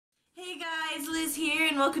Hey guys, Liz here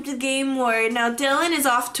and welcome to the Game Ward. Now Dylan is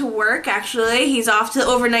off to work actually. He's off to the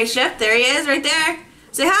overnight shift. There he is right there.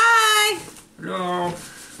 Say hi! Hello.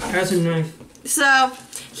 That's a knife. So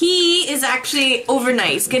he is actually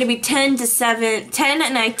overnight. It's gonna be 10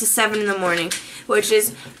 at night to 7 in the morning, which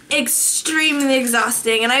is extremely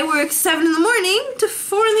exhausting. And I work 7 in the morning to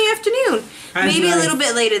 4 in the afternoon. That's Maybe nice. a little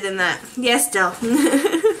bit later than that. Yes, Dill.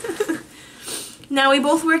 Now we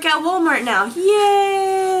both work at Walmart now.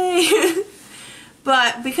 Yay!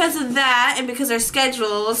 But because of that and because our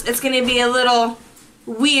schedules, it's going to be a little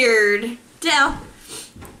weird, Dill,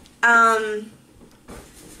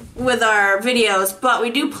 with our videos. But we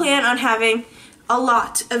do plan on having a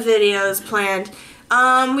lot of videos planned.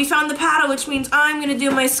 We found the paddle, which means I'm going to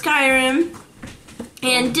do my Skyrim.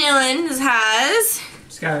 And Dylan has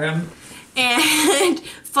Skyrim. and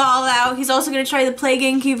Fallout. He's also going to try the Plague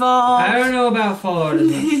Inc. Evolve. I don't know about Fallout as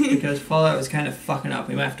much because Fallout is kind of fucking up.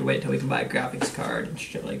 We might have to wait till we can buy a graphics card and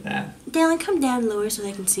shit like that. Dylan, come down lower so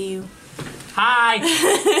they can see you. Hi!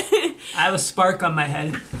 I have a spark on my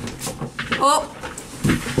head. Oh,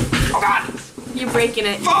 Oh god! you're breaking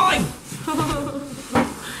it. Falling!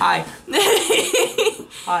 Hi.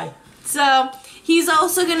 Hi. So, he's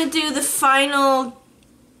also going to do the final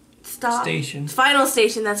Station. Final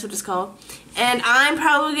station, that's what it's called. And I'm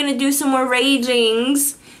probably going to do some more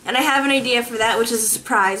ragings. And I have an idea for that, which is a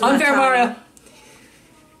surprise. I'm not Unfair telling Mario. you.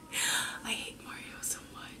 I hate Mario so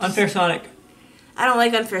much. Unfair Sonic. I don't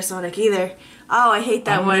like Unfair Sonic either. Oh, I hate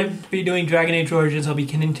that I'm one. going to be doing Dragon Age Origins. I'll be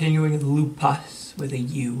continuing the Lupus with a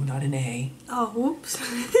U, not an A. Oh, whoops.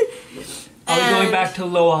 I'll be going back to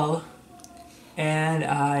Lowell. And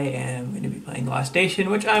I am going to be playing Lost Station,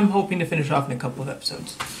 which I'm hoping to finish off in a couple of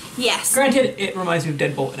episodes. Yes. Granted, it reminds me of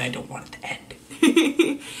Deadbolt, and I don't want it to end.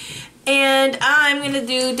 And I'm going to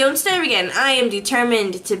do Don't Starve Again. I am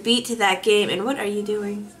determined to beat that game. And what are you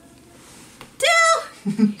doing? Dill!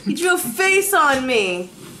 You drew a face on me.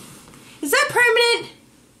 Is that permanent?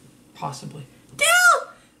 Possibly. Dill!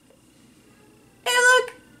 Hey,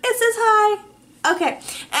 look. It says hi. Okay.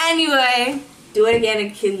 Anyway, do it again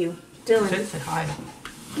and kill you. Dylan. Say hi.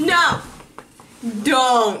 No!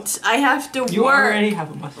 Don't. I have to You work. already have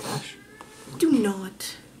a mustache. Do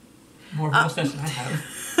not. More of a mustache than I have.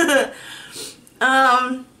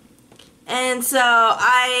 And so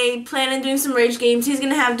I plan on doing some rage games. He's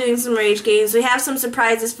gonna have doing some rage games. We have some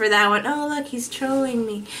surprises for that one. Oh look, he's trolling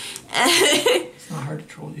me. It's not hard to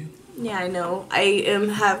troll you. Yeah, I know. I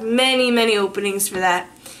have many openings for that.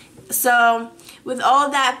 So with all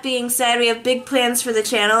that being said, we have big plans for the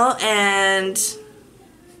channel and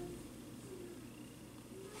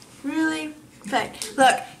really? Okay.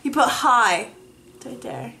 Look, you put hi. It's right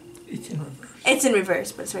there. It's in reverse. It's in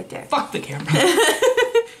reverse, but it's right there. Fuck the camera.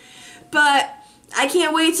 But I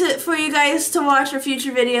can't wait for you guys to watch our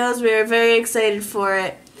future videos. We're very excited for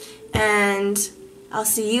it. And I'll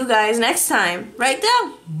see you guys next time. Right,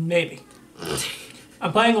 Dell? Maybe.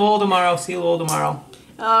 I'm playing LOL tomorrow. See you LOL tomorrow.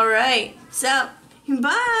 Alright. So,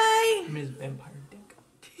 bye. I'm his vampire.